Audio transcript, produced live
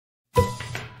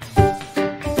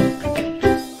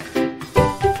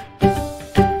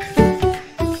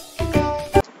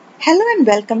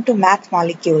welcome to Math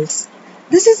Molecules.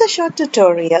 This is a short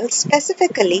tutorial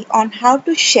specifically on how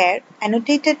to share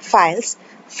annotated files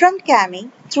from Kami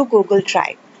through Google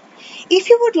Drive. If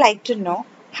you would like to know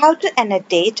how to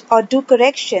annotate or do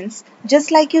corrections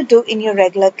just like you do in your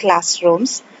regular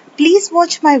classrooms, please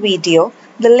watch my video,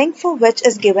 the link for which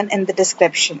is given in the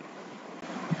description.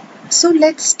 So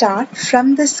let's start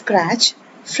from the scratch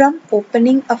from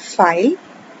opening a file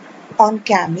on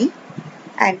Kami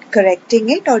and correcting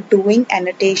it or doing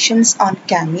annotations on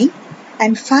Kami,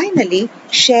 and finally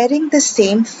sharing the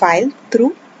same file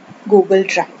through Google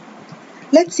Drive.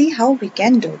 Let's see how we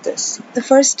can do this. The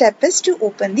first step is to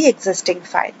open the existing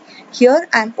file. Here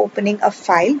I am opening a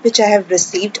file which I have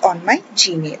received on my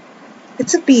Gmail.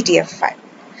 It's a PDF file.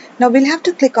 Now we'll have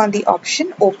to click on the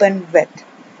option Open With.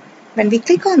 When we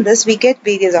click on this, we get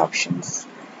various options.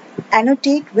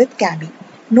 Annotate with Kami.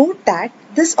 Note that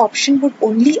this option would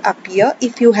only appear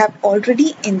if you have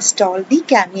already installed the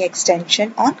Kami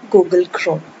extension on Google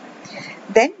Chrome.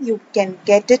 Then you can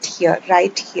get it here,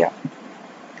 right here.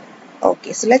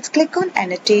 Okay, so let's click on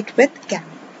Annotate with Kami.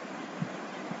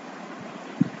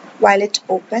 While it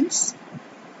opens,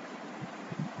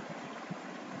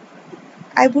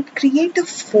 I would create a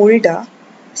folder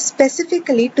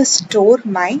specifically to store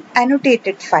my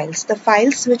annotated files, the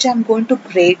files which I'm going to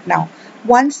grade now.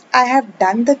 Once I have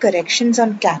done the corrections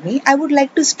on Kami, I would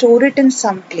like to store it in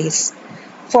some place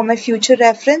for my future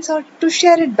reference or to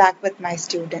share it back with my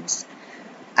students.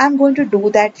 I'm going to do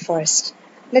that first.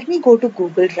 Let me go to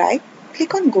Google Drive,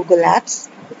 click on Google Apps,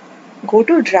 go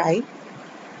to Drive.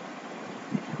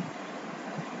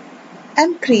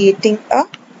 I'm creating a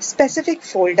specific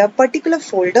folder, particular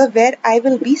folder where I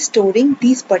will be storing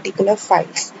these particular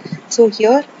files. So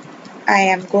here I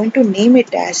am going to name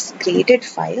it as graded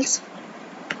files.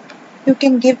 You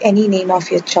can give any name of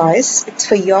your choice. It's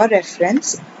for your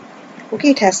reference.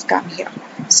 Okay, it has come here.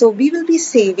 So we will be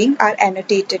saving our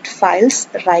annotated files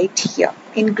right here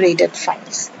in graded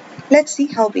files. Let's see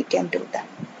how we can do that.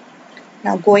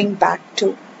 Now going back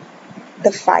to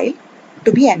the file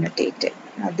to be annotated.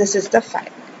 Now this is the file.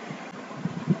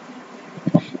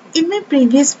 In my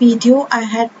previous video, I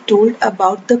had told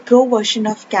about the Pro version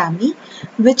of Kami,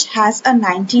 which has a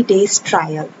 90 days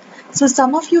trial. So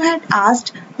some of you had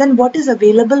asked, then what is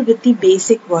available with the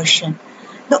basic version?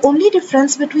 The only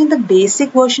difference between the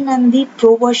basic version and the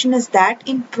Pro version is that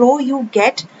in Pro you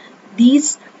get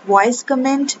these voice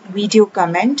comment, video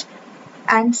comment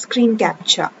and screen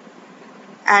capture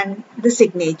and the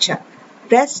signature.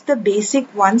 Rest the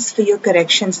basic ones for your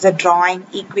corrections, the drawing,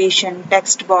 equation,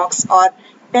 text box or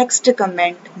text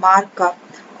comment, markup,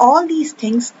 all these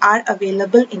things are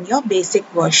available in your basic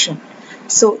version.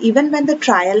 So even when the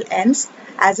trial ends,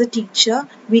 as a teacher,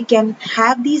 we can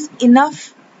have these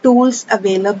enough tools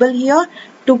available here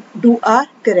to do our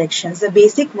corrections. The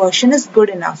basic version is good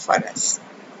enough for us.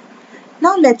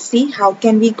 Now let's see how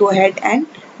can we go ahead and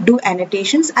do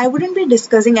annotations. I wouldn't be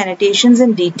discussing annotations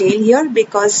in detail here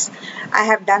because I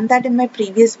have done that in my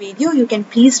previous video. You can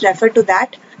please refer to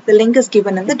that. The link is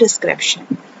given in the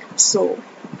description. So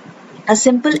a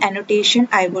simple annotation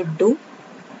I would do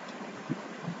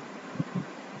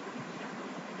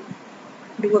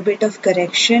a bit of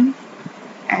correction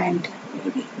and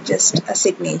maybe just a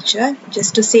signature.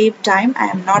 Just to save time, I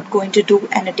am not going to do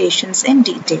annotations in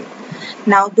detail.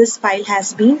 Now this file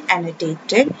has been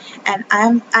annotated and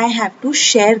I have to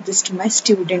share this to my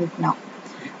student now.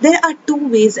 There are two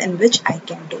ways in which I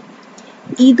can do.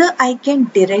 Either I can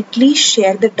directly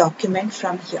share the document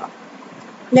from here.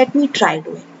 Let me try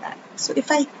doing that. So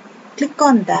if I click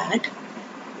on that,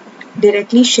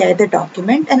 directly share the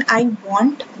document, and I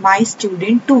want my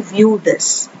student to view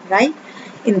this, right?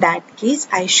 In that case,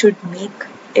 I should make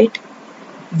it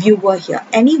viewer here.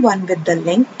 Anyone with the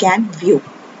link can view.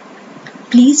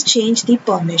 Please change the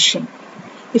permission.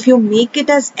 If you make it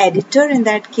as editor, in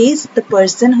that case, the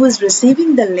person who is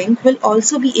receiving the link will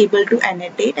also be able to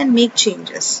annotate and make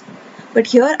changes. But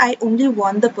here I only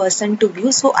want the person to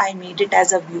view, so I made it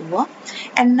as a viewer.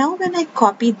 And now when I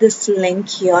copy this link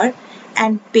here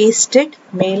and paste it,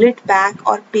 mail it back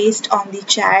or paste on the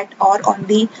chat or on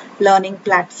the learning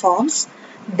platforms,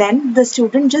 then the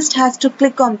student just has to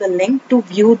click on the link to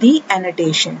view the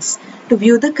annotations, to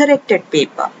view the corrected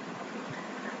paper.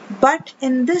 But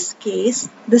in this case,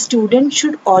 the student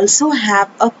should also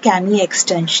have a Kami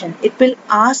extension. It will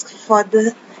ask for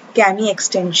the Kami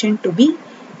extension to be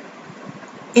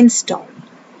installed.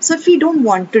 So if we don't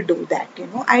want to do that,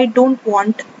 I don't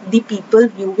want the people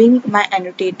viewing my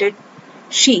annotated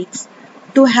sheets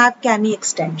to have Kami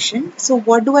extension. So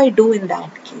what do I do in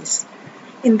that case?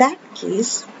 In that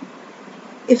case,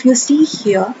 if you see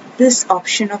here this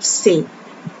option of save,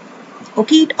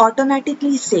 Okay, it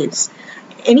automatically saves.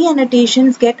 Any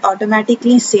annotations get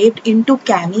automatically saved into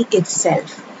Kami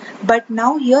itself. But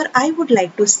now here I would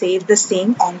like to save the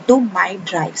same onto my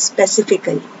drive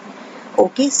specifically.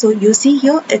 Okay, so you see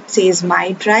here it says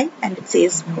my drive and it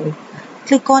says move.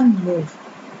 Click on move.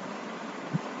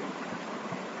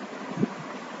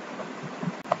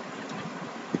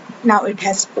 Now it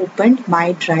has opened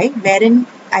my drive wherein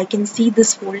I can see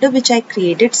this folder which I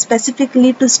created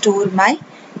specifically to store my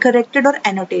corrected or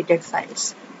annotated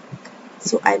files.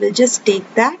 So I will just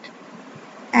take that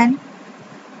and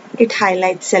it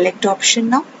highlights select option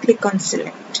now. Click on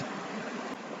select.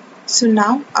 So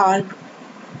now our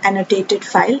annotated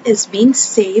file is being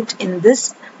saved in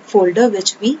this folder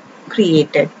which we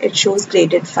created. It shows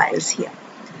graded files here.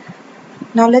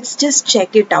 Now let's just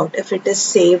check it out if it is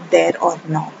saved there or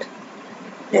not.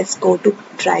 Let's go to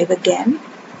drive again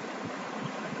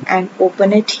and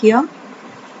open it here.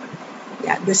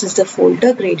 Yeah, this is the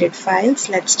folder graded files.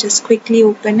 Let's just quickly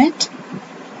open it.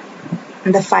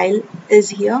 And the file is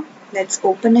here. Let's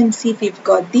open and see if we've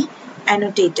got the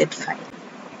annotated file.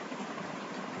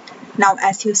 Now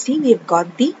as you see, we've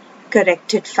got the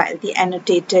corrected file, the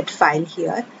annotated file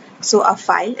here. So our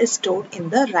file is stored in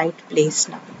the right place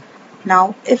now.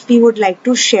 Now if we would like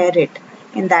to share it,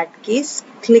 in that case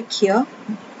click here,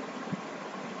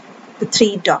 the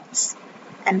three dots,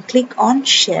 and click on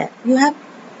share. You have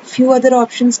few other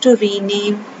options to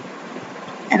rename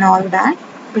and all that,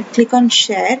 but click on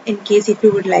share in case if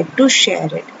you would like to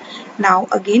share it. Now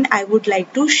again I would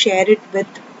like to share it with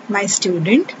my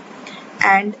student,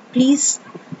 and please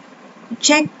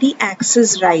check the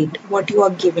access right what you are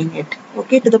giving it,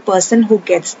 okay, to the person who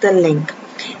gets the link.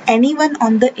 Anyone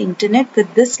on the internet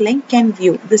with this link can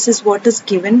view. This is what is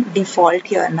given default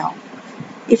here now.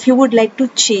 If you would like to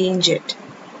change it,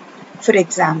 for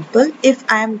example, if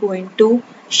I am going to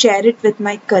share it with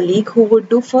my colleague who would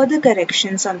do further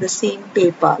corrections on the same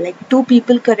paper, like two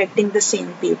people correcting the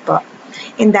same paper,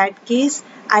 in that case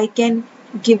I can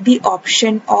give the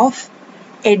option of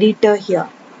editor here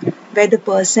where the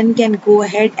person can go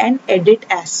ahead and edit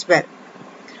as well.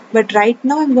 But right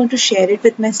now I'm going to share it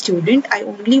with my student. I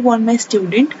only want my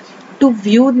student to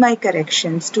view my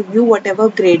corrections, to view whatever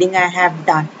grading I have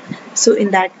done. So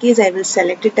in that case I will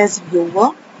select it as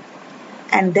viewer,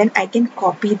 and then I can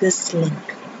copy this link.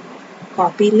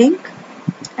 Copy link,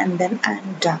 and then I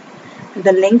am done.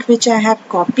 The link which I have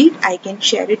copied, I can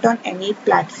share it on any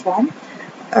platform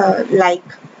like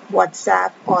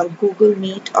WhatsApp or Google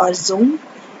Meet or Zoom,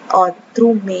 or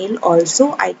through mail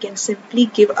also. I can simply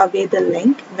give away the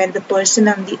link. When the person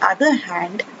on the other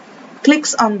hand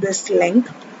clicks on this link,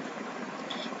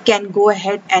 can go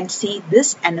ahead and see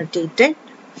this annotated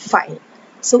file.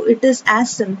 So it is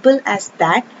as simple as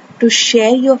that to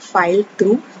share your file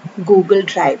through Google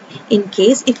Drive. In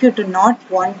case if you do not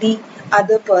want the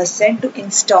other person to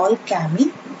install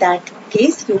Kami, that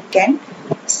case you can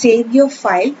save your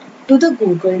file to the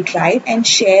Google Drive and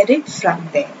share it from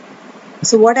there.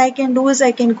 So what I can do is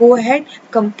I can go ahead,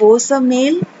 compose a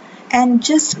mail and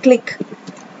just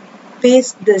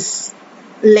paste this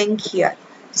link here.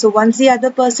 So once the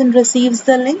other person receives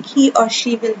the link, he or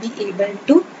she will be able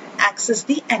to access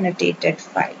the annotated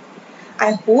file.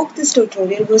 I hope this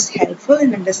tutorial was helpful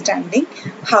in understanding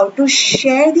how to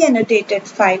share the annotated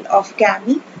file of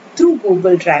Kami through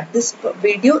Google Drive. This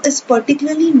video is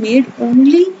particularly made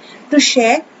only to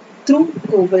share through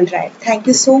Google Drive. Thank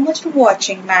you so much for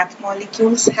watching Math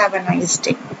Molecules. Have a nice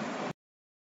day.